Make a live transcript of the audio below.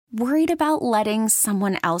Worried about letting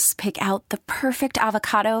someone else pick out the perfect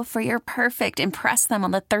avocado for your perfect impress them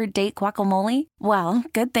on the third date guacamole? Well,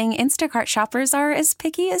 good thing Instacart shoppers are as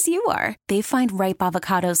picky as you are. They find ripe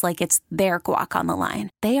avocados like it's their guac on the line.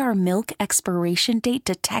 They are milk expiration date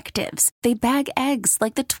detectives. They bag eggs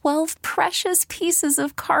like the 12 precious pieces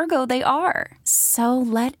of cargo they are. So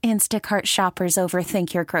let Instacart shoppers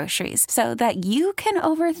overthink your groceries so that you can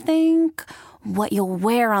overthink what you'll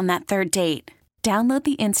wear on that third date. Download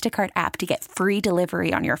the Instacart app to get free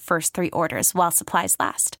delivery on your first 3 orders while supplies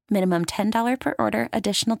last. Minimum $10 per order.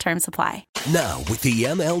 Additional terms apply. Now, with the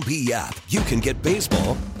MLB app, you can get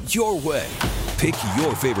baseball your way. Pick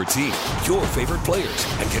your favorite team, your favorite players,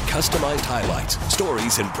 and get customized highlights,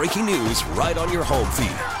 stories, and breaking news right on your home feed.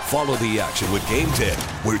 Follow the action with Game 10,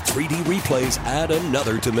 where 3D replays add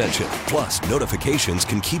another dimension. Plus, notifications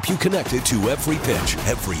can keep you connected to every pitch,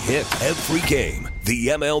 every hit, every game. The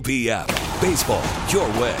MLB app. Baseball your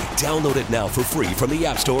way. Download it now for free from the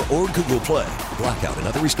App Store or Google Play. Blackout and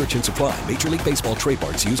other restrictions apply. Major League Baseball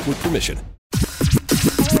trademarks used with permission.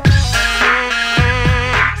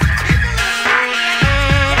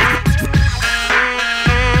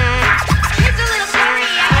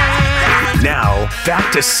 Now,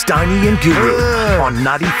 back to Steiny and Guru on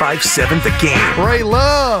 95.7 The Game. Ray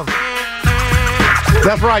Love.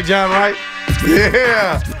 That's right, John, right?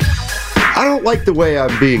 Yeah. I don't like the way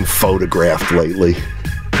I'm being photographed lately.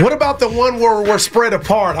 What about the one where we're spread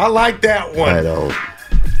apart? I like that one. I don't.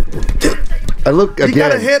 I look again. You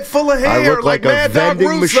got a head full of hair. I look like a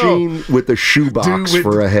vending machine with a shoebox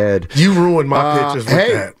for a head. You ruined my pictures with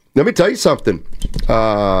that. Let me tell you something.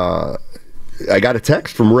 I got a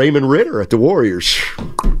text from Raymond Ritter at the Warriors.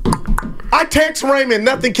 I text Raymond,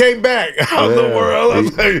 nothing came back. How's the world?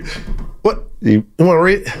 What? You want to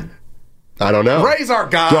read? I don't know. Ray's our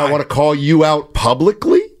guy. Do I want to call you out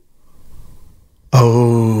publicly?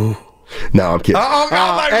 Oh. No, I'm kidding.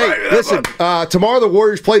 Hey, listen, tomorrow the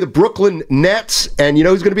Warriors play the Brooklyn Nets, and you know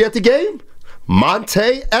who's going to be at the game?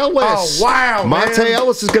 Monte Ellis. Oh, wow, Monte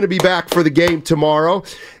Ellis is going to be back for the game tomorrow.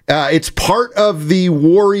 It's part of the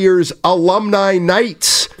Warriors Alumni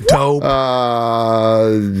Nights. Dope.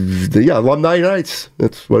 Alumni Nights.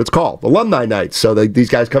 That's what it's called. Alumni Nights. So these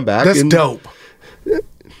guys come back. That's dope.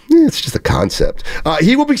 It's just a concept.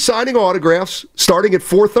 He will be signing autographs starting at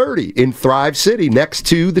 4:30 in Thrive City next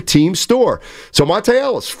to the team store. So Monte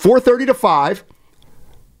Ellis, 4:30 to 5,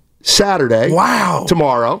 Saturday. Wow.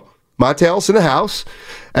 Tomorrow. Monte Ellis in the house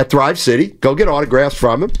at Thrive City. Go get autographs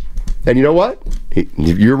from him. And you know what?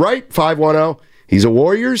 You're right, 510. He's a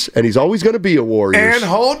Warriors, and he's always going to be a Warriors. And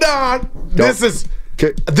hold on. This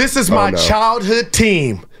is my childhood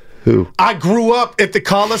team. Who? I grew up at the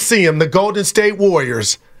Coliseum, the Golden State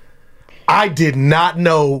Warriors. I did not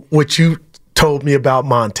know what you told me about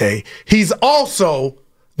Monte. He's also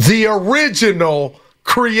the original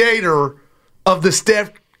creator of the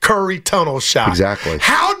Steph Curry tunnel shot. Exactly.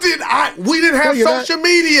 How did we didn't have social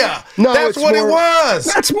media. No, that's what it was.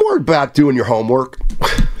 That's more about doing your homework.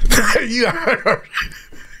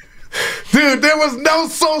 Dude, there was no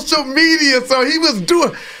social media, so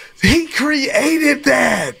he created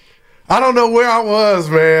that. I don't know where I was,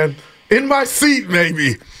 man. In my seat,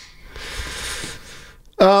 maybe.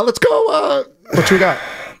 Let's go. What you got?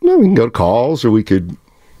 Well, we can go to calls, or we could...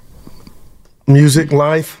 Music,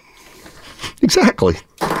 life. Exactly.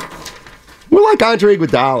 We're like Andre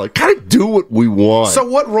Iguodala. Kind of do what we want. So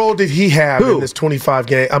what role did he have in this 25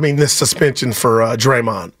 game? I mean, this suspension for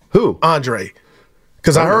Draymond. Who? Andre.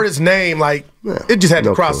 Because I heard his name, it just had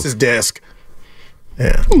to cross his desk.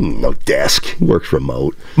 Yeah. No desk. He works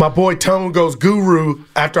remote. My boy Tone goes, Guru,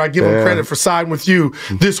 after I give him credit for siding with you,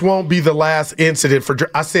 this won't be the last incident for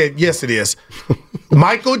I said, yes, it is.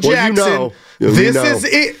 Michael Jackson, this is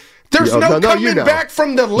it. There's no coming back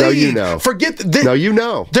from the league. No, you know. Forget this. No, you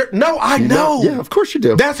know. I know. Yeah, of course you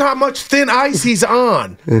do. That's how much thin ice he's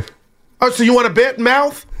on. Oh, so you want to bet,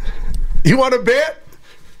 Mouth? You want to bet?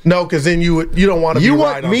 No, because then you don't want to be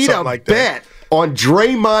right on something like that. You want me to bet on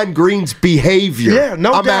Draymond Green's behavior? Yeah,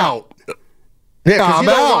 no I'm doubt. out. Yeah, because you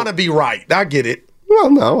don't want to be right. I get it. Well,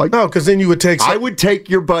 no. No, because then you would take... I would take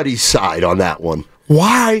your buddy's side on that one.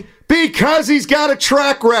 Why? Because he's got a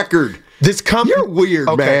track record. You're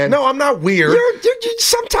weird, man. No, I'm not weird.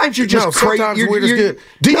 Sometimes you're just crazy. Sometimes weird is good.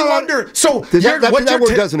 Do you wonder? So that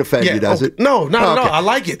word doesn't offend you, does it? No, not at all. I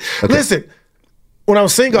like it. Okay. Listen, when I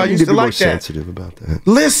was single, I used to like that. More sensitive about that.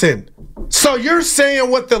 Listen, so you're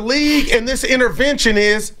saying what the league and this intervention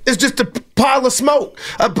is just a pile of smoke,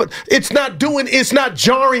 but it's not jarring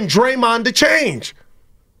Draymond to change.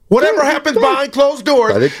 Whatever happens behind closed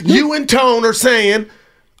doors, you and Tone are saying,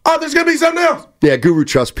 oh, there's going to be something else. Yeah, Guru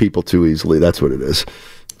trusts people too easily. That's what it is.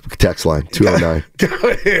 Text line 209. Go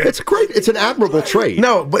ahead. It's great. It's an admirable trade.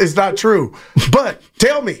 No, but it's not true. But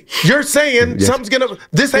tell me, you're saying something's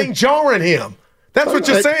this ain't jarring him. That's what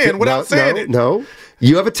you're saying without saying it. No.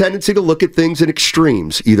 You have a tendency to look at things in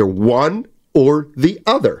extremes, either one or the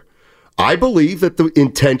other. I believe that the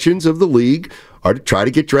intentions of the league are to try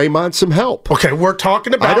to get Draymond some help. Okay, we're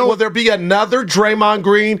talking about will there be another Draymond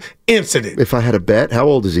Green incident? If I had a bet, how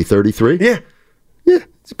old is he, 33? Yeah,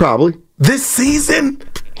 probably. This season?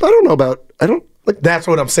 I don't know about, That's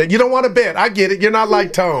what I'm saying. You don't want to bet. I get it. You're not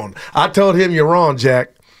like Tone. I told him you're wrong,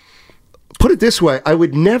 Jack. Put it this way, I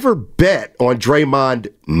would never bet on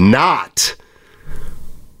Draymond not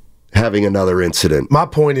having another incident. My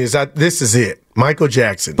point is, this is it. Michael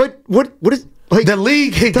Jackson. But what is... Like, the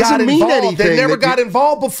league got involved. They never got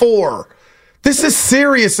involved before. This is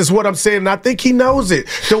serious, is what I'm saying, and I think he knows it.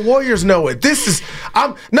 The Warriors know it. Is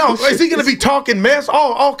he going to be talking mess?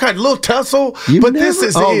 All kind of little tussle? This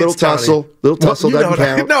is little tussle. Little tussle doesn't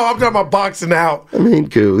count. No, I'm talking about boxing out. I mean,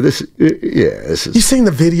 this is... You seen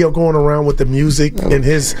the video going around with the music and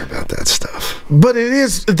his... care about that stuff. But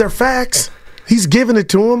they're facts. He's giving it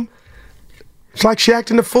to him. It's like Shaq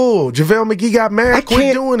and the Fool. JaVale McGee got mad.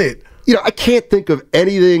 Quit doing it. I can't think of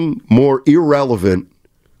anything more irrelevant,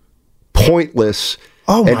 pointless,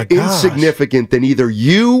 and insignificant than either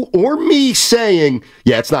you or me saying,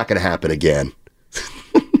 it's not going to happen again.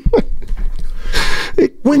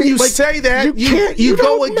 When you say that, you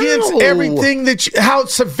go against everything how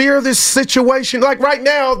severe this situation. Like right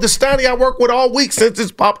now, the Steiny I work with all week since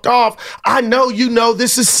it's popped off, I know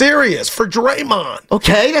this is serious for Draymond.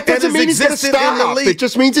 Okay, that doesn't mean he's going to stop. It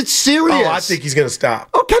just means it's serious. Oh, I think he's going to stop.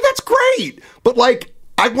 Okay, that's great. But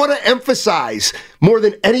I want to emphasize more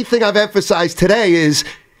than anything I've emphasized today is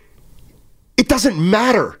it doesn't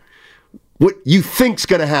matter what you think's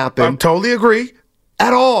going to happen. I totally agree.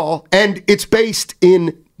 At all, and it's based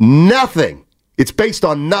in nothing. It's based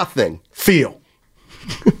on nothing. Feel.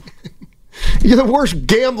 You're the worst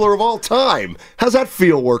gambler of all time. How's that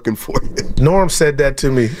feel working for you? Norm said that to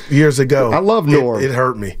me years ago. I love Norm. It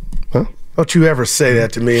hurt me. Huh? Don't you ever say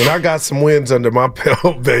that to me. And I got some wins under my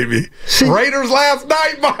belt, baby. Raiders last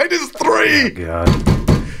night, -3. Oh,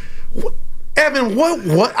 God. Evan,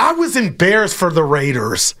 what? I was embarrassed for the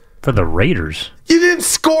Raiders. For the Raiders? You didn't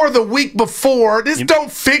score the week before.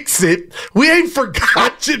 Don't fix it. We ain't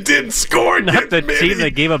forgot you didn't score. Not the team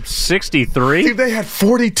that gave up 63? Dude, they had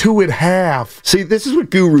 42 at half. See, this is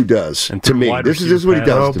what Guru does to me. This is what he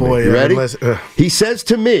does to me. You ready? He says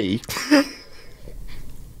to me,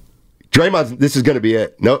 Draymond, this is going to be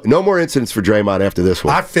it. No more incidents for Draymond after this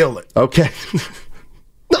one. I feel it. Okay.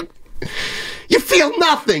 You feel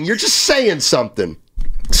nothing. You're just saying something.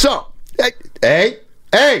 So, hey,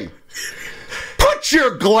 put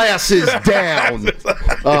your glasses down.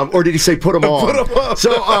 Or did he say put them on? Put them on.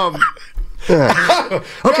 So,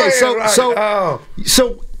 okay,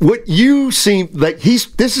 so what you seem like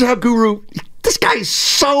this is how Guru, this guy is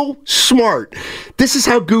so smart. This is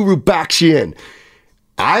how Guru backs you in.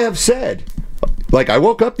 I have said, I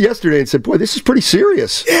woke up yesterday and said, boy, this is pretty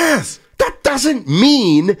serious. Yes. That doesn't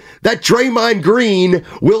mean that Draymond Green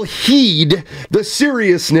will heed the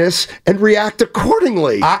seriousness and react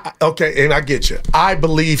accordingly. Okay, and I get you. I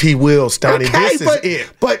believe he will, Steiny. Okay, this is it.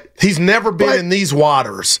 But he's never been in these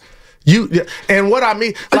waters. And what I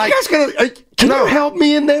mean, are you guys can you help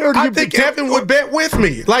me in there? I think Evan would bet with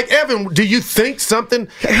me. Evan, do you think something?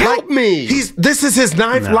 Help me. This is his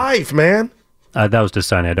ninth life, man. That was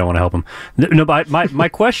just Steiny. I don't want to help him. No, but my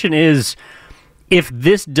question is, if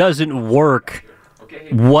this doesn't work,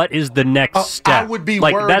 what is the next step? I would be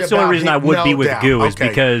worried that's the only reason I would be with Goo is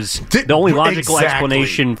because the only logical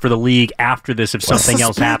explanation for the league after this, if something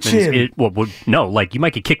else happens, you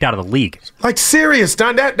might get kicked out of the league. Serious,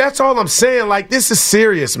 Don. That's all I'm saying. This is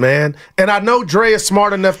serious, man. And I know Dre is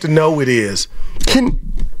smart enough to know it is.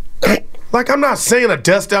 I'm not saying a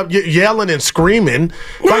dust up yelling and screaming.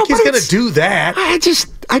 He's going to do that. I just.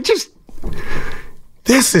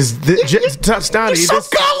 This is Steiny. You're so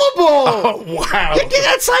gullible. Oh, wow.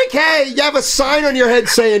 It's hey, you have a sign on your head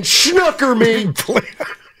saying "Schnooker me."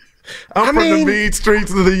 I'm from the mean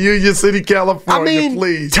streets of the Union City, California.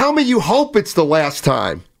 Please tell me you hope it's the last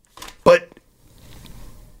time. But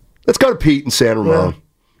let's go to Pete in San Ramon.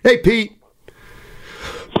 Hey, Pete.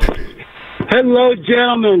 Hello,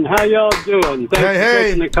 gentlemen. How y'all doing? Thanks for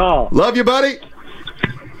taking the call. Love you, buddy.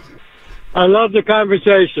 I love the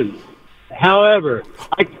conversation. However,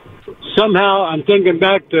 I'm thinking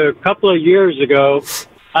back to a couple of years ago.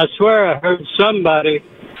 I swear I heard somebody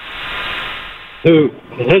who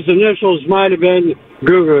his initials might have been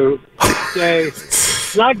Guru say,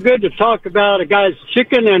 it's not good to talk about a guy's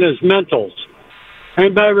chicken and his mentals.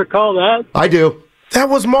 Anybody recall that? I do. That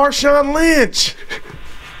was Marshawn Lynch.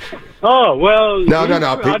 Oh, well. No.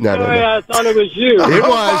 Pete, no. I thought it was you. It was.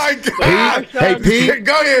 My God. Pete, hey, Pete.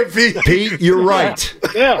 Go ahead, Pete. Pete, you're right.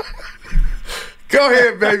 Yeah. Go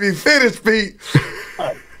ahead, baby. Finish, Pete.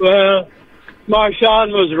 Well,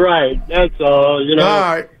 Marshawn was right. That's all. You know, All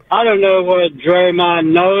right. I don't know what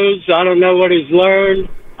Draymond knows. I don't know what he's learned.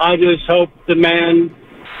 I just hope the man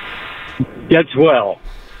gets well.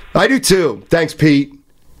 I do too. Thanks, Pete.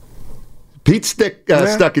 Pete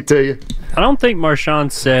stuck it to you. I don't think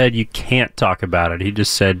Marshawn said you can't talk about it. He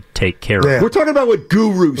just said take care of it. We're talking about what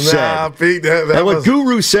Guru said. Nah, Pete, and what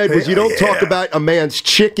Guru said was you don't talk about a man's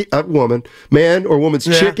chicken, man or woman's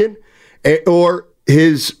chicken, or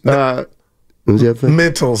his, what was the other thing?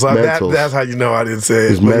 Mentals. That's how you know I didn't say it.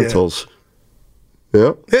 His mentals.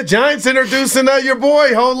 Yeah. The Giants introducing your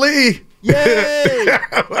boy, Holy. Yay!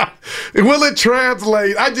 Will it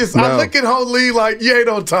translate? I look at Holy like, you ain't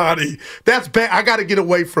Otani. That's bad. I got to get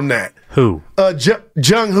away from that. Who?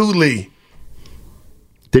 Jung Hoo Lee.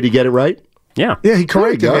 Did he get it right? Yeah. Yeah, he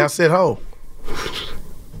corrected me. I said, ho.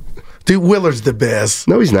 Dude, Willer's the best.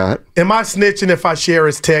 No, he's not. Am I snitching if I share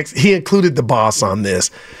his text? He included the boss on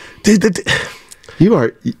this. Dude, you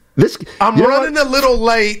are... I'm running a little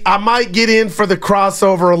late. I might get in for the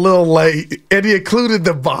crossover a little late. And he included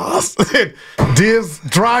the boss. Dibs,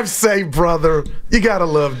 drive safe, brother. You got to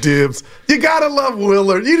love Dibs. You got to love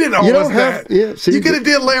Willard. You didn't owe us that. Yeah, see, you could have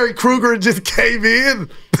did Larry Krueger and just came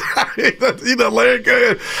in. Larry, go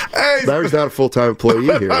ahead. Hey, Larry's not a full-time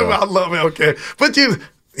employee here. I love him, okay. But you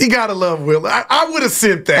got to love Willard. I would have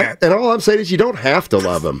sent that. And all I'm saying is you don't have to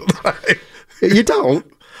love him. You don't.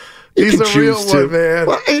 He's a real one, man.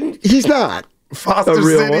 Well, and he's not. Foster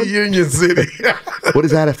City, one? Union City. What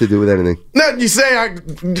does that have to do with anything? Nothing. You say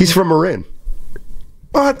he's from Marin.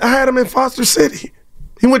 Well, I had him in Foster City.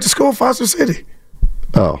 He went to school in Foster City.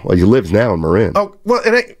 Oh, well, he lives now in Marin. Oh, well,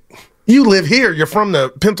 you live here. You're from the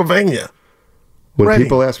Pennsylvania. When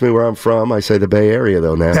people ask me where I'm from, I say the Bay Area,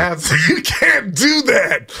 though, now. You can't do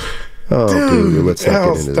that. Oh, dude, let's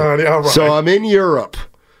not get into that. All right. So I'm in Europe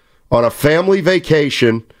on a family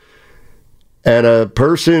vacation. And a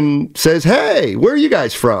person says, hey, where are you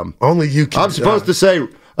guys from? Only you can. I'm supposed to say,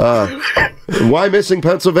 Wyomissing,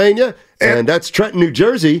 Pennsylvania, and that's Trenton, New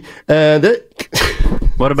Jersey. And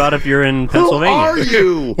what about if you're in Pennsylvania? Who are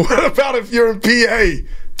you? What about if you're in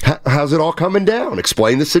PA? How's it all coming down?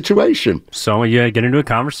 Explain the situation. So you get into a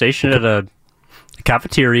conversation at a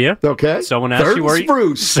cafeteria. Okay. Someone asks you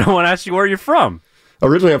where you're from.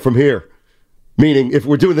 Originally, I'm from here. Meaning, if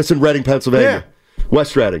we're doing this in Reading, Pennsylvania. Yeah.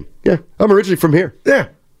 West Reading. Yeah, I'm originally from here. Yeah.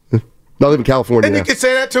 I live in California and now. You could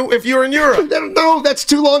say that, too, if you're in Europe. No, that's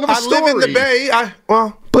too long of a story. I live in the Bay.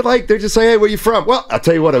 But, they're just saying, hey, where you from? Well, I'll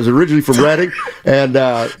tell you what, I was originally from Reading, and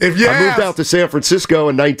I moved out to San Francisco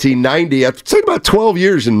in 1990. I'd say about 12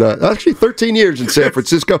 years, actually 13 years in San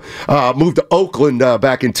Francisco. Moved to Oakland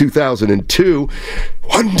back in 2002.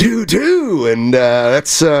 1, 2, 2. And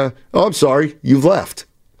that's, I'm sorry, you've left.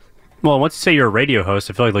 Well, once you say you're a radio host,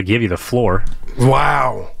 I feel like they'll give you the floor.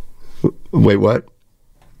 Wow. Wait, what?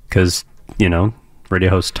 Because, radio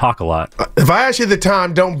hosts talk a lot. If I ask you the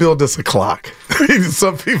time, don't build us a clock.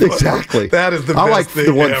 Some people. Exactly. That is the best thing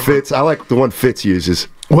ever. I like the one Fitz uses.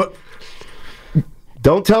 What?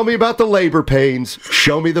 Don't tell me about the labor pains.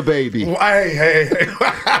 Show me the baby. Hey.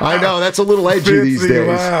 I know, that's a little edgy Fitzy, these days.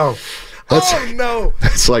 Wow. No.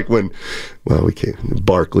 That's like when, we can't,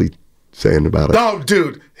 Barkley saying about it. Oh,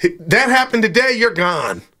 dude. That happened today, you're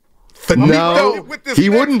gone. No, he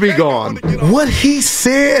wouldn't be gone. What he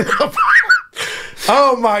said.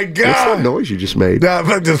 Oh, my God. What's that noise you just made?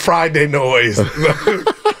 Just Friday noise.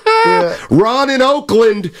 Ron in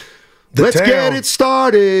Oakland. Let's get it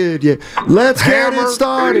started. Yeah. Let's get it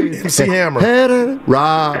started. MC Hammer.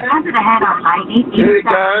 Rob. Hey,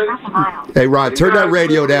 guys. Hey, Ron, turn that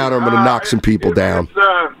radio down or I'm going to knock some people down.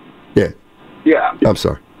 Yeah. I'm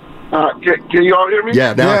sorry. Can you all hear me?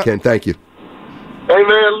 Yeah, now I can. Thank you. Hey,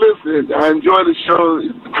 man, listen. I enjoy the show.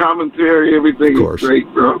 The commentary, everything is great,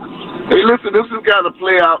 bro. Hey, listen, this has got to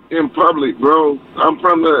play out in public, bro. I'm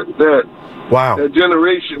from that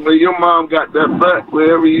generation where your mom got that butt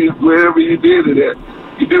wherever you did it at.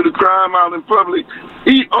 You do the crime out in public.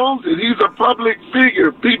 He owns it. He's a public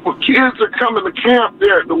figure. Kids are coming to camp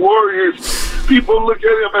there at the Warriors. People look at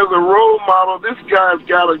him as a role model. This guy's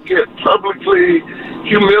got to get publicly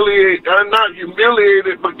humiliated. Not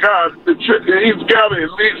humiliated, but God, he's got to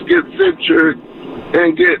at least get censured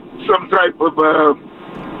and get some type of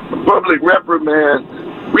public reprimand.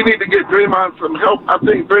 We need to get Draymond some help. I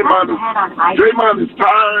think Draymond is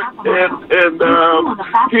tired, and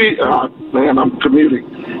I'm commuting.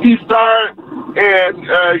 He's tired, And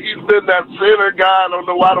he's been that center guy. I don't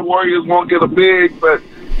know why the Warriors won't get a big, but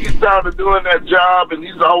he started doing that job, and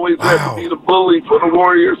he's always had to be the bully for the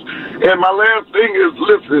Warriors. And my last thing is,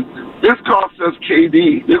 listen, this cost us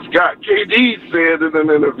KD. This guy, KD said in an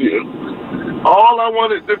interview, all I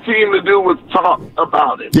wanted the team to do was talk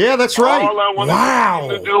about it. Yeah, that's right. All I wanted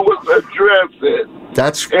the team to do was address it.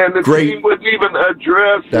 That's and the great. team wouldn't even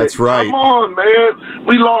address it. That's right. Come on, man.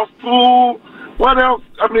 We lost Poole. What else?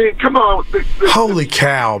 I mean, come on. Holy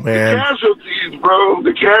cow, man. The casualties, bro.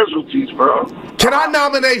 The casualties, bro. Can I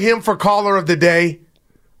nominate him for Caller of the Day?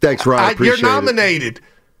 Thanks, Ryan. Appreciate You're nominated.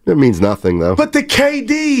 It means nothing, though. But the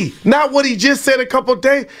KD, not what he just said a couple of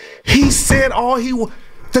days. He said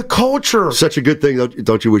the culture. Such a good thing.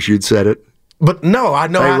 Don't you wish you'd said it? But no, I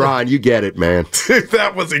know. Hey, Ryan, you get it, man.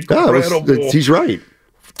 That was incredible. He's right.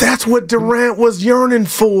 That's what Durant was yearning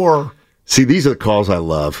for. See, these are the calls I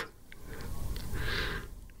love.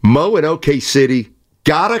 Mo in OK City,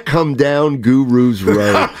 gotta come down Guru's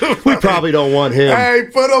road. We probably don't want him. Hey,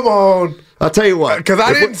 put him on. I'll tell you what. Because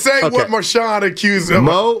I didn't say what Marshawn accused him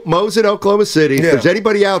of. Mo's in Oklahoma City. Yeah. If there's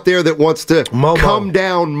anybody out there that wants to come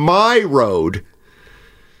down my road,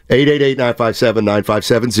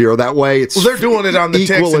 888-957-9570. That way it's they're doing it on the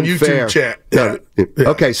text and YouTube fair. Chat. Yeah.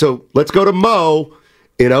 Okay, so let's go to Mo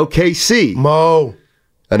in OKC. Mo.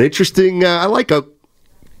 An interesting, I like a...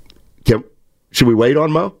 Should we wait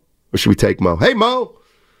on Mo? Or should we take Mo? Hey, Mo,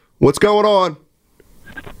 what's going on?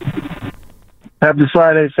 Happy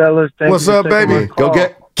Friday, fellas. What's up, baby? Go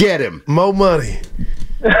get him. Mo money.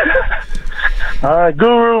 All right,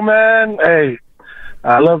 Guru, man. Hey,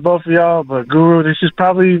 I love both of y'all, but Guru, this is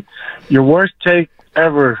probably your worst take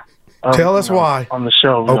ever. Tell us why. On the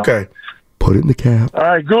show. Okay. Put it in the cap. All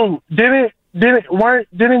right, Guru, didn't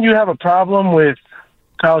you have a problem with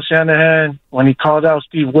Kyle Shanahan when he called out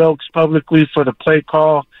Steve Wilkes publicly for the play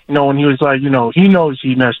call? You know, when he was like, he knows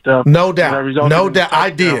he messed up. No doubt. No doubt.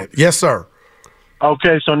 I did. Yes, sir.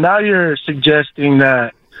 Okay, so now you're suggesting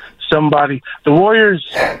that the Warriors,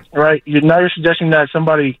 right? You're suggesting that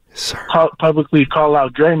somebody publicly call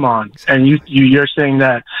out Draymond, and you're saying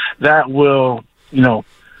that will,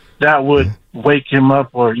 that would wake him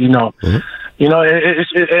up, or and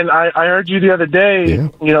I heard you the other day. Yeah.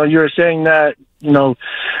 You were saying that we don't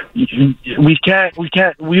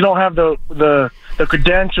have the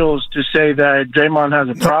credentials to say that Draymond has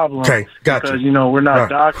a problem. Okay, gotcha. Because we're not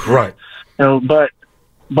doctors, right? But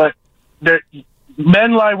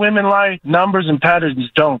men lie, women lie, numbers and patterns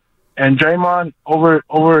don't. And Draymond,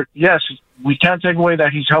 yes, we can't take away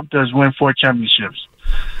that he's helped us win 4 championships,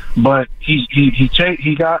 but he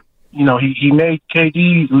got he made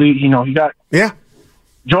KD lead. He got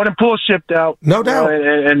Jordan Poole shipped out, no doubt,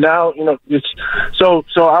 and now it's so.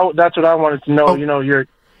 That's what I wanted to know. You're.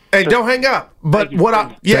 Hey, don't hang up. But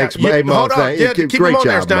Thanks, Mo, hold on. Yeah, keep him on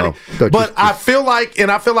there, Steiny. But I feel like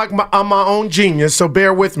I'm my own genius, so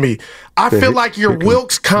bear with me. I feel like your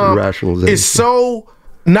Wilkes comp is so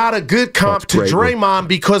not a good comp to Draymond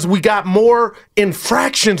because we got more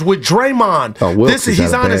infractions with Draymond.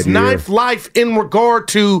 He's on his 9th life in regard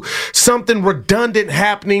to something redundant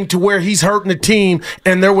happening to where he's hurting the team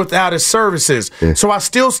and they're without his services. Yeah. So I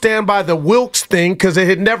still stand by the Wilkes thing because it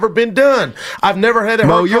had never been done. I've never had a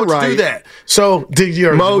coach do that. So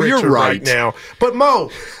you're right now. But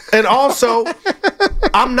Mo, and also,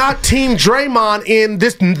 I'm not Team Draymond in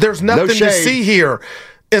this. There's nothing to see here.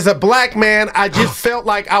 As a black man, I just felt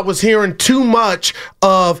like I was hearing too much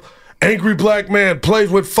of angry black man plays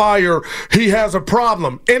with fire. He has a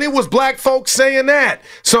problem. And it was black folks saying that.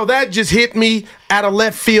 So that just hit me out of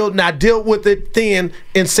left field, and I dealt with it then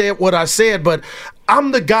and said what I said. But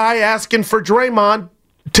I'm the guy asking for Draymond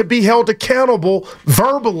to be held accountable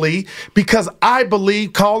verbally because I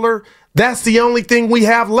believe, caller, that's the only thing we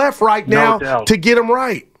have left right now to get him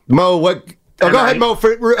right. Mo, what? Go ahead, Mo.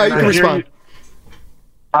 You can respond.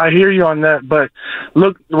 I hear you on that, but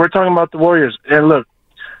look, we're talking about the Warriors, and look,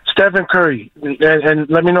 Stephen Curry, and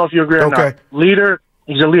let me know if you agree or not. Leader,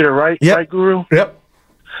 he's a leader, right? Yep. Right, Guru? Yep.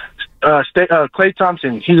 Klay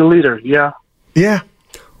Thompson, he's a leader, yeah? Yeah.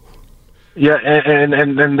 Yeah,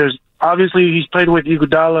 and there's, obviously, he's played with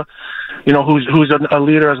Iguodala, who's a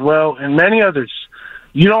leader as well, and many others.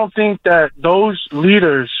 You don't think that those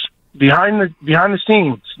leaders behind the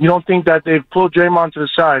scenes, you don't think that they've pulled Draymond to the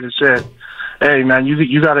side and said, hey man,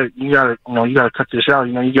 you gotta cut this out.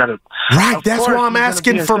 You gotta. Right. That's why I'm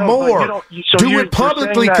asking for more. Do it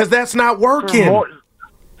publicly because that's not working.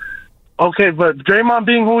 Okay, but Draymond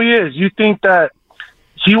being who he is, you think that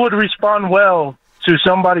he would respond well to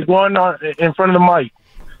somebody going on in front of the mic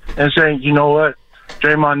and saying, you know what,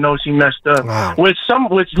 Draymond knows he messed up. Wow. Which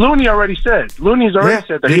Looney already said. Looney's already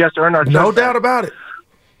said that he has to earn our trust. No doubt about it.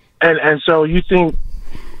 And so you think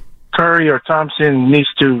Curry or Thompson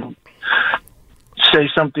needs to say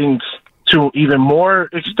something to even more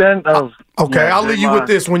extent of... Okay, I'll leave you with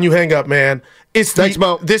this when you hang up, man. Thanks,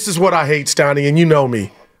 Mo. This is what I hate, Steiny, and you know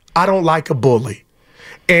me. I don't like a bully.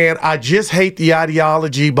 And I just hate the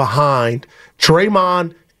ideology behind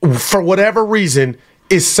Draymond, for whatever reason,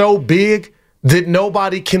 is so big that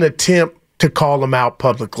nobody can attempt to call him out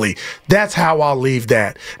publicly. That's how I'll leave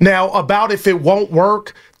that. Now, about if it won't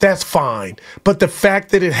work, that's fine. But the fact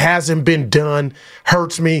that it hasn't been done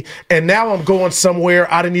hurts me. And now I'm going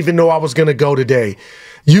somewhere I didn't even know I was going to go today.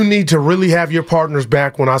 You need to really have your partners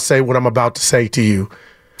back when I say what I'm about to say to you.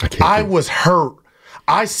 I was hurt.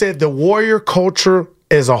 I said the Warrior culture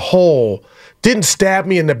as a whole didn't stab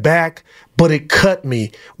me in the back, but it cut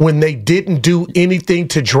me when they didn't do anything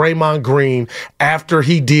to Draymond Green after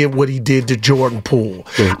he did what he did to Jordan Poole.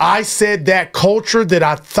 I said that culture that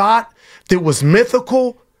I thought that was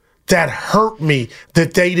mythical, that hurt me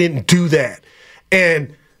that they didn't do that.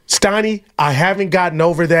 And Steiny, I haven't gotten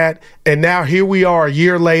over that, and now here we are a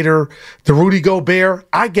year later. The Rudy Gobert,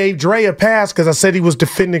 I gave Dre a pass because I said he was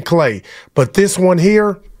defending Clay. But this one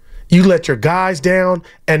here, you let your guys down,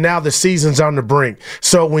 and now the season's on the brink.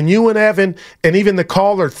 So when you and Evan and even the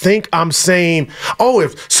caller think I'm saying, oh,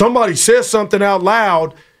 if somebody says something out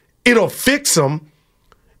loud, it'll fix them,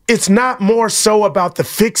 it's not more so about the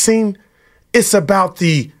fixing. It's about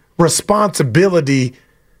the responsibility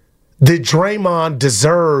that Draymond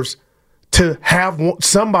deserves to have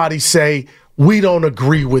somebody say, we don't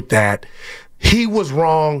agree with that. He was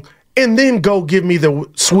wrong, and then go give me the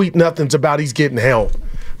sweet nothings about he's getting help.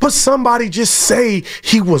 But somebody just say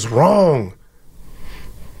he was wrong.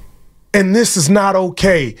 And this is not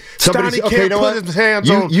okay. Steiny can't put his hands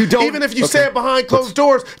on. You don't, even if you say it behind closed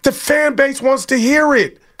doors, the fan base wants to hear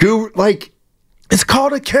it. It's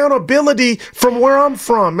called accountability from where I'm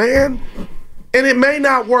from, man. And it may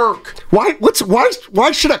not work.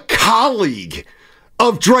 Why should a colleague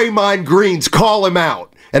of Draymond Green's call him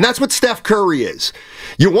out? And that's what Steph Curry is.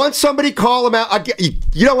 You want somebody call him out?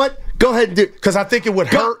 You know what? Go ahead and do it. Because I think it would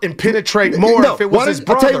hurt and penetrate more if it was his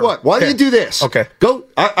brother. I'll tell you what. Why don't you do this? Okay. Go.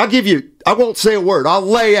 I'll give you. I won't say a word. I'll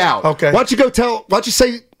lay out. Okay. Why don't you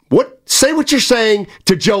say what you're saying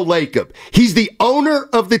to Joe Lacob? He's the owner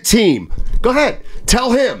of the team. Go ahead.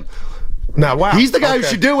 Tell him. Now, wow. He's the guy who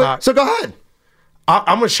should do it. So go ahead.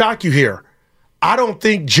 I'm going to shock you here. I don't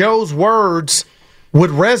think Joe's words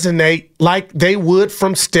would resonate like they would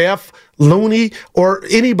from Steph, Looney, or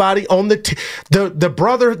anybody on the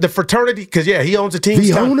brother, the fraternity, because, he owns the team.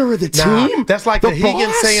 The owner of the team? That's like the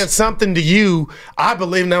Higgins saying something to you. I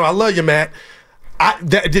believe now. I love you, Matt.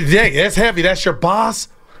 That's heavy. That's your boss.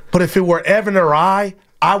 But if it were Evan or I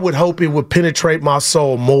would hope it would penetrate my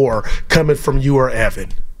soul more coming from you or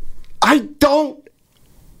Evan. I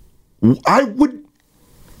would.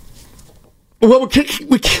 Well, we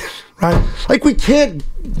can't, right? Like, we can't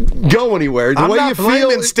go anywhere. I'm not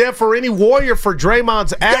blaming Steph or any Warrior for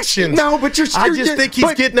Draymond's actions. No, but I just think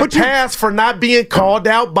he's getting a pass for not being called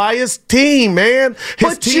out by his team, man.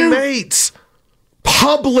 His teammates.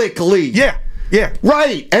 Publicly. Yeah.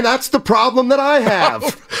 Right. And that's the problem that I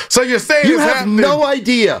have. So you're saying you have no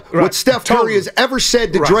idea what Steph Curry has ever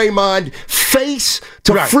said to Draymond face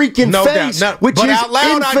to freaking face. Which but is out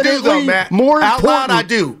loud I do, though, Matt. More out important. Loud I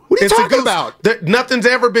do. What are you talking about? Nothing's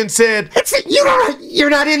ever been said. You're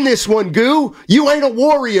not in this one, Goo. You ain't a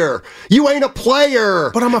Warrior. You ain't a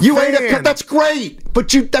player. But I'm a fan. That's great. But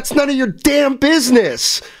that's none of your damn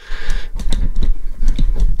business.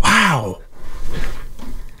 Wow.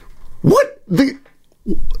 What the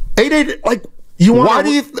 8-8 like?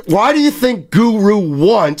 Why do you think Guru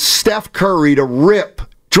wants Steph Curry to rip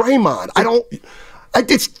Draymond?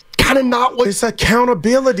 It's kind of not what. It's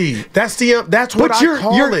accountability. That's what I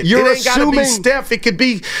call it. It ain't got to be Steph. It could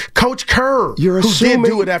be Coach Kerr, who did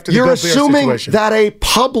do it after the Gobert situation. You're assuming that a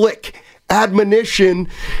public admonition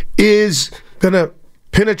is gonna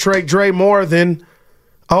penetrate Dre more than,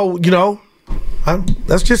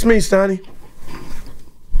 that's just me, Steiny.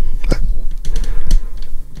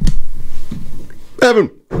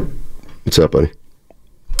 Evan, what's up, buddy?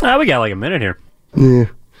 We got like a minute here. Yeah.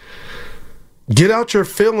 Get out your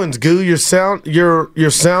feelings, Goo. You're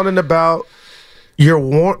sounding about you're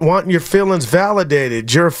wanting your feelings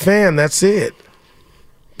validated. You're a fan. That's it.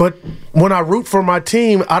 But when I root for my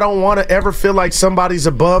team, I don't want to ever feel like somebody's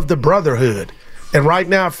above the brotherhood. And right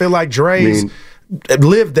now, I feel like Dre's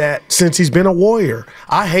lived that since he's been a Warrior.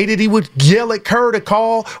 I hated he would yell at Kerr to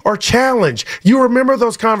call or challenge. You remember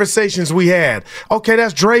those conversations we had? Okay,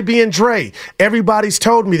 that's Dre being Dre. Everybody's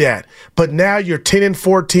told me that. But now you're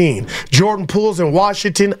 10-14. Jordan Poole's in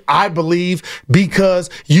Washington, I believe, because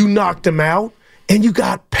you knocked him out. And you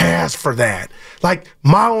got passed for that. Like,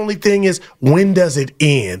 my only thing is, when does it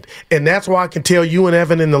end? And that's why I can tell you and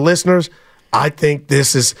Evan and the listeners, I think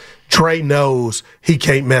this is, Dre knows he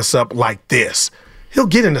can't mess up like this. He'll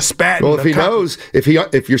get in a spat. Well, if he knows, if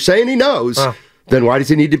you're saying he knows, then why does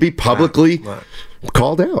he need to be publicly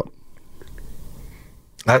called out?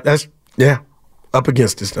 That's up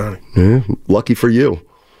against this, Donnie. Yeah, lucky for you.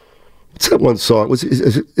 What's that one song?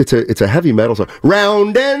 It's a heavy metal song.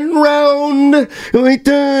 Round and round.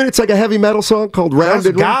 It's like a heavy metal song called Round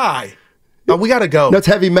and Round. Guy. Oh, we got to go. That's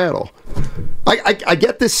heavy metal. I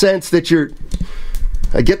get the sense that you're.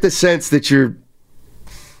 I get the sense that you're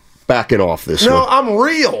backing off this one. No, I'm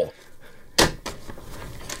real.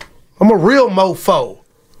 I'm a real mofo.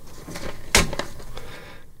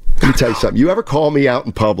 Let me tell you something. You ever call me out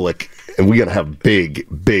in public, and we're going to have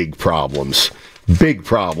big problems. Big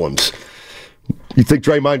problems. You think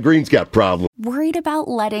Draymond Green's got problems? Worried about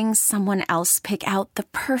letting someone else pick out the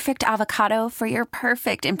perfect avocado for your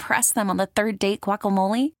perfect impress them on the third date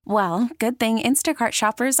guacamole? Well, good thing Instacart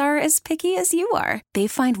shoppers are as picky as you are. They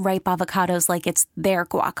find ripe avocados like it's their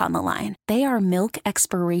guac on the line. They are milk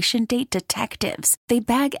expiration date detectives. They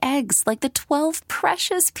bag eggs like the 12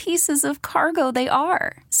 precious pieces of cargo they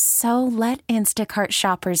are. So let Instacart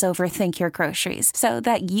shoppers overthink your groceries so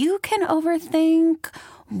that you can overthink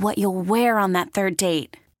what you'll wear on that third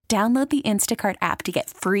date. Download the Instacart app to get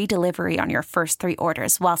free delivery on your first 3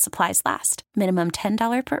 orders while supplies last. Minimum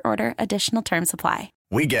 $10 per order. Additional terms apply.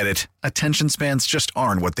 We get it. Attention spans just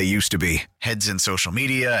aren't what they used to be. Heads in social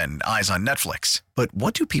media and eyes on Netflix. But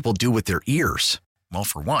what do people do with their ears? Well,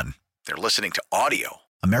 for one, they're listening to audio.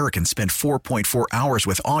 Americans spend 4.4 hours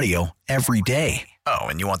with audio every day. Oh,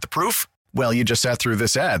 and you want the proof? Well, you just sat through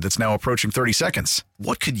this ad that's now approaching 30 seconds.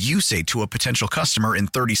 What could you say to a potential customer in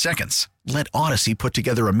 30 seconds? Let Odyssey put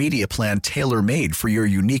together a media plan tailor-made for your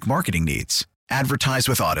unique marketing needs. Advertise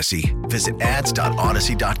with Odyssey. Visit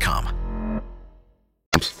ads.odyssey.com.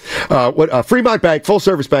 Fremont Bank, full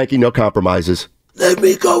service banking, no compromises. Let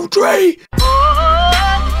me go, Dre.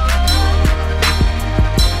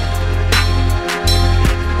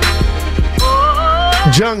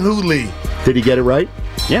 Jung-Hoo Lee. Did he get it right?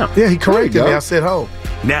 Yeah, he corrected me. I said ho.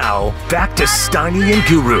 Now, back to Steiny and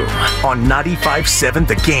Guru on 95.7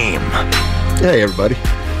 The Game. Hey, everybody.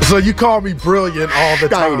 So you call me brilliant all the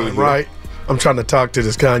time, right? I'm trying to talk to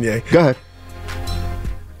this Kanye. Go ahead.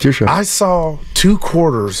 It's your show. I saw 2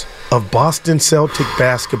 quarters of Boston Celtic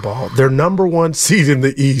basketball. Their number 1 seed in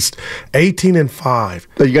the East, 18-5.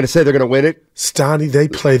 Are you going to say they're going to win it? Steiny, they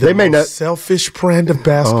play the most selfish brand of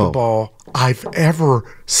basketball I've ever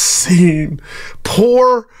seen.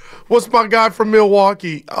 Poor, what's my guy from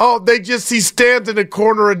Milwaukee? Oh, he stands in the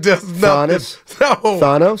corner and does nothing.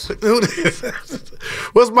 Thanos?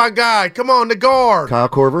 What's my guy? Come on, the guard. Kyle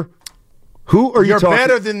Korver? Who are you talking? You're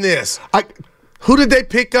better than this. Who did they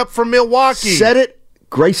pick up from Milwaukee? Said it.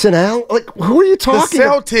 Grayson Allen? Like, who are you talking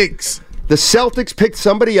about? The Celtics. The Celtics picked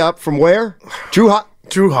somebody up from where? Drew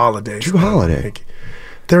Holiday. Drew Holiday.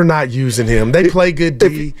 They're not using him. They play good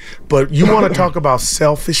D, but you want to talk about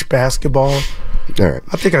selfish basketball? All right.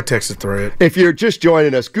 I think I texted thread. If you're just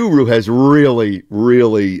joining us, Guru has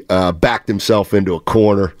really backed himself into a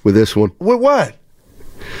corner with this one. With what?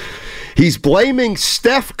 He's blaming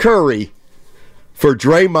Steph Curry for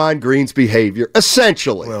Draymond Green's behavior,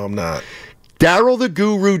 essentially. Well, I'm not. Daryl the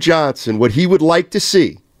Guru Johnson, what he would like to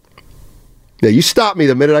see. Now, you stop me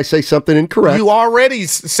the minute I say something incorrect. You already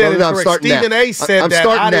said it incorrect. Stephen A. said that.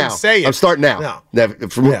 I didn't say it. I'm starting now. No.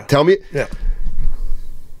 Tell me. Yeah.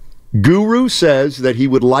 Guru says that he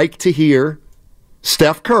would like to hear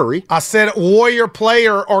Steph Curry. I said Warrior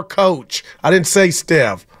player or coach. I didn't say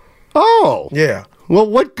Steph. Oh. Yeah. Well,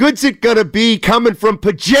 what good's it gonna be coming from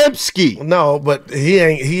Pajemski? No, but he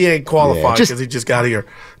ain't qualified because he just got here.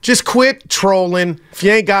 Just quit trolling. If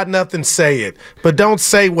you ain't got nothing, say it. But don't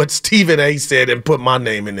say what Stephen A. said and put my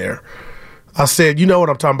name in there. I said, you know what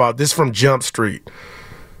I'm talking about. This is from Jump Street.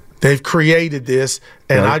 They've created this,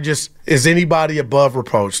 and is anybody above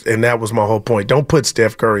reproach? And that was my whole point. Don't put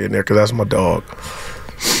Steph Curry in there because that's my dog.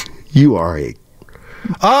 You are a...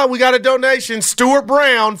 we got a donation. Stuart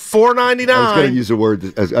Brown, $4.99. I was going to use the word.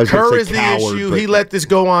 Kerr is the issue. He let this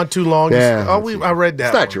go on too long. Yeah, I read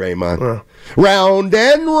that. It's not Draymond. Round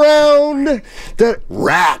and round.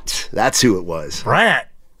 Rat. That's who it was.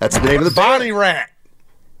 Rat. That's the name of the Bonnie Rat.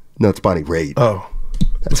 No, it's Bonnie Raitt. Oh.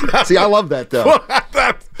 See, I love that though.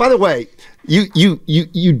 By the way, you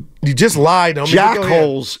just lied on me.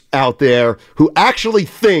 Jackholes out there who actually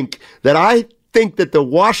think that I think that the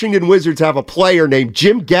Washington Wizards have a player named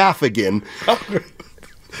Jim Gaffigan.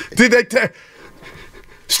 Did they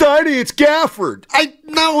Steiny, it's Gafford. I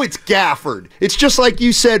know it's Gafford. It's just like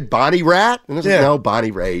you said, Bonnie Rat. And I was like, no,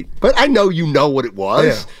 Bonnie Raitt. But I know you know what it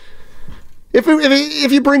was. Yeah.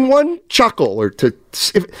 If you bring one chuckle or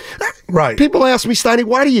right. People ask me, Steiny,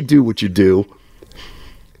 why do you do what you do?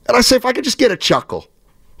 And I say, if I could just get a chuckle,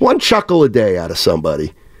 one chuckle a day out of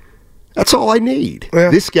somebody, that's all I need. Yeah.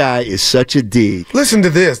 This guy is such a D. Listen to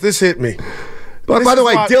this. This hit me. By the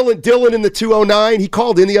way, Dylan in the 209, he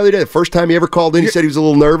called in the other day. The first time he ever called in, he said he was a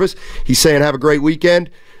little nervous. He's saying, have a great weekend.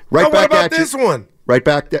 Right back what about at this you. one? Right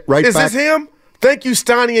back. Is this him? Thank you,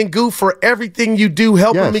 Steiny and Goo, for everything you do,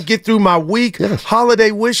 helping me get through my week. Yes.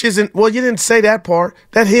 Holiday wishes. Well, you didn't say that part.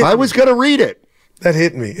 That hit me. I was going to read it. That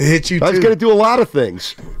hit me. It hit you, too. I was going to do a lot of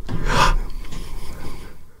things.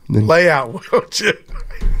 Lay out, won't you?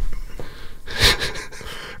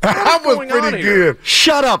 That was pretty good.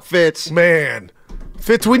 Shut up, Fitz. Man.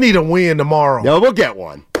 Fitz, we need a win tomorrow. No, we'll get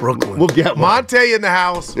one. Brooklyn. We'll get one. Monte in the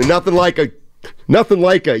house. And nothing like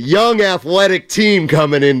a young athletic team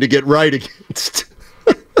coming in to get right against.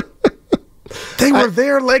 They were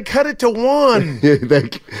there. They cut it to 1. Did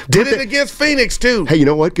it against Phoenix, too. Hey, you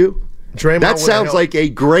know what, Goo? Draymond that sounds like a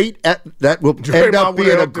great that will end up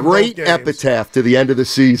being a great epitaph to the end of the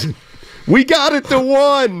season. We got it to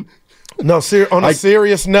 1. No, on a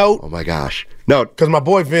serious note. Oh my gosh, no, because my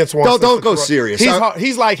boy Vince wants. Don't go serious.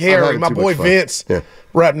 He's like Harry. My boy Vince. Yeah.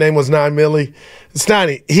 Rap name was 9 Millie.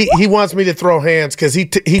 Steiny. He wants me to throw hands because he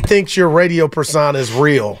thinks your radio persona is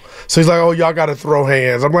real. So he's like, oh, y'all got to throw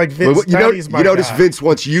hands. I'm like, Vince. You notice Vince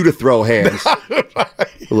wants you to throw hands. A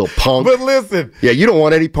little punk. But listen. Yeah, you don't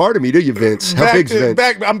want any part of me, do you, Vince? How big's Vince?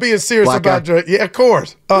 I'm being serious Black about guy? Yeah, of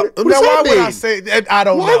course. Now, why would I say that? I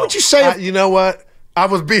don't know. Why would you say you know what? I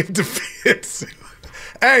was being defensive.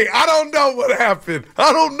 Hey, I don't know what happened.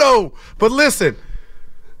 I don't know. But listen,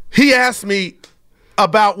 he asked me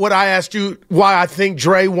about what I asked you, why I think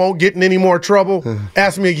Dre won't get in any more trouble.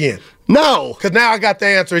 Ask me again. No. Because now I got the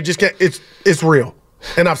answer. It's real.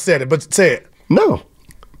 And I've said it, but say it. No.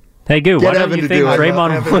 Hey, Goo, why don't you think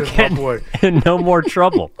Draymond will get in no more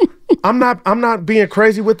trouble? I'm not being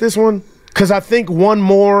crazy with this one because I think one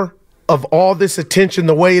more of all this attention,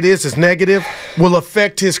 the way it is negative, will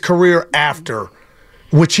affect his career after,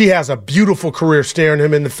 which he has a beautiful career staring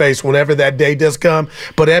him in the face whenever that day does come.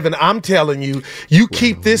 But, Evan, I'm telling you,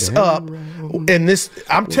 keep this up, and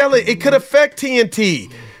I'm telling you, it could affect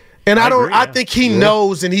TNT. And I think he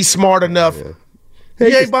knows and he's smart enough. Yeah.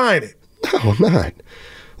 He ain't buying it. No, I'm not.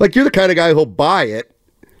 Like, you're the kind of guy who'll buy it.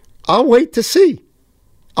 I'll wait to see.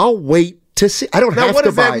 I don't have to buy it. Now, what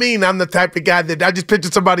does that mean? I'm the type of guy that I just picture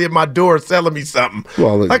somebody at my door selling me something.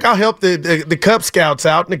 Well, like I'll help the Cub Scouts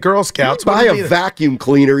out and the Girl Scouts. Buy a vacuum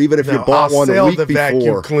cleaner even if you bought one a week before. I'll sell the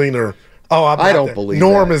vacuum cleaner. Oh, I don't believe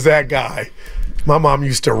Norm that. Is that guy. My mom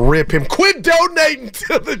used to rip him. Quit donating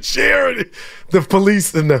to the charity. The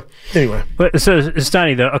police and the... Anyway. But so,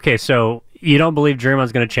 Steiny, though, okay, so you don't believe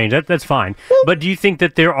Draymond's going to change. That's fine. But do you think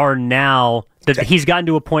that there are now... that he's gotten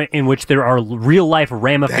to a point in which there are real-life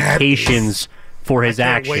ramifications for his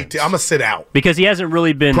actions? I'm going to sit out. Because he hasn't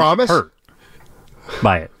really been hurt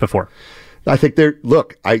by it before. I think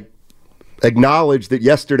look, I acknowledge that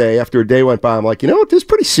yesterday, after a day went by, I'm like, you know what, this is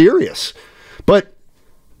pretty serious. But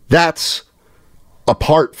that's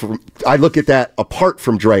I look at that apart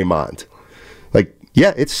from Draymond. Like,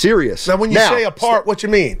 yeah, it's serious. Now, when you say apart, what you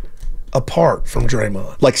mean? Apart from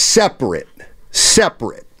Draymond. Like separate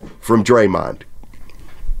from Draymond.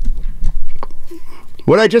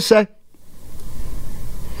 What did I just say?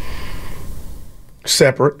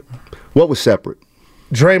 Separate. What was separate?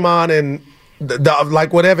 Draymond and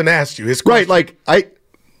like what Evan asked you. His question. Right,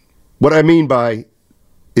 what I mean by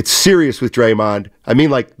it's serious with Draymond, I mean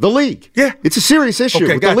like the league. Yeah. It's a serious issue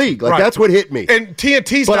with the league. Like that's what hit me. And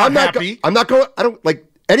TNT's not happy. I'm not going I don't like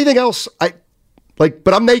anything else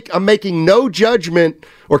but I'm making no judgment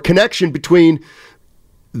or connection between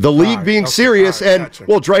the league being serious and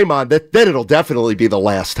Draymond, then it'll definitely be the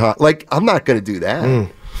last time. Like, I'm not going to do that.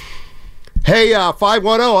 Hey,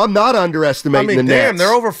 510, I'm not underestimating the Nets. Damn,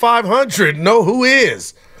 they're over 500. No, who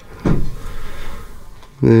is? Yeah,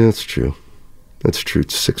 that's true. It's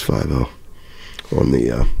 650 on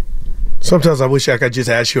the... Sometimes I wish I could just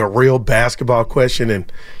ask you a real basketball question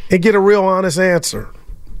and get a real honest answer.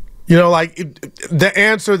 You know, like the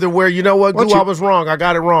answer where, you know what, I was wrong. I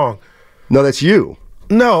got it wrong. No, that's you.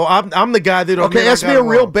 No, I'm the guy that. Okay, ask me a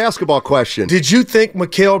real basketball question. Did you think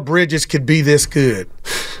Mikal Bridges could be this good?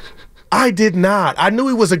 I did not. I knew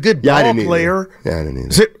he was a good ball player. Yeah, I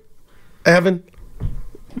didn't either. Evan?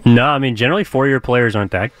 No, I mean, generally 4-year players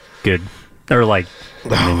aren't that good. They're like,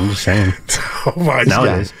 I'm just saying. Oh, my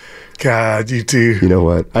Nowadays. God, you two. You know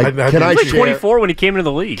what? He was 24 when he came into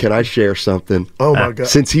the league. Can I share something? Oh, my God.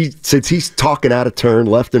 Since he's talking out of turn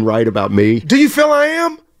left and right about me. Do you feel I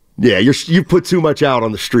am? Yeah, you put too much out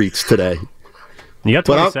on the streets today. You got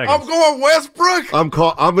 20 seconds. I'm going Westbrook. I'm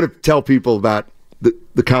going to tell people about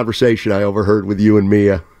the conversation I overheard with you and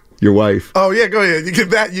Mia, your wife. Oh, yeah, go ahead.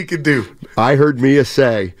 You can do. I heard Mia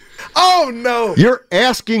say, "Oh, no. You're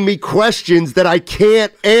asking me questions that I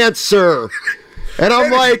can't answer." And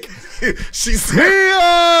I'm like, she said,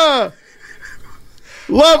 "Mia!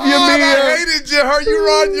 Love you, Mia. I hated you. Heard you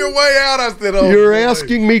riding your way out." I said, "Oh, you're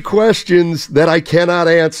asking me questions that I cannot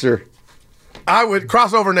answer." I would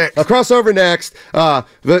cross over next. Cross over next.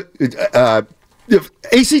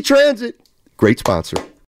 AC Transit, great sponsor.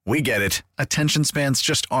 We get it. Attention spans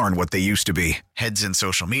just aren't what they used to be. Heads in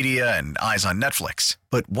social media and eyes on Netflix.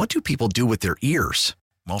 But what do people do with their ears?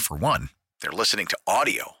 Well, for one, they're listening to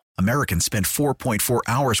audio. Americans spend 4.4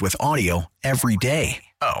 hours with audio every day.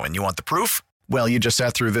 Oh, and you want the proof? Well, you just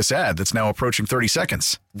sat through this ad that's now approaching 30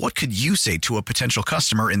 seconds. What could you say to a potential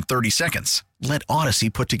customer in 30 seconds? Let Odyssey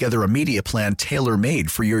put together a media plan tailor-made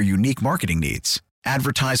for your unique marketing needs.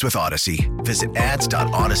 Advertise with Odyssey. Visit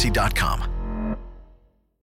ads.odyssey.com.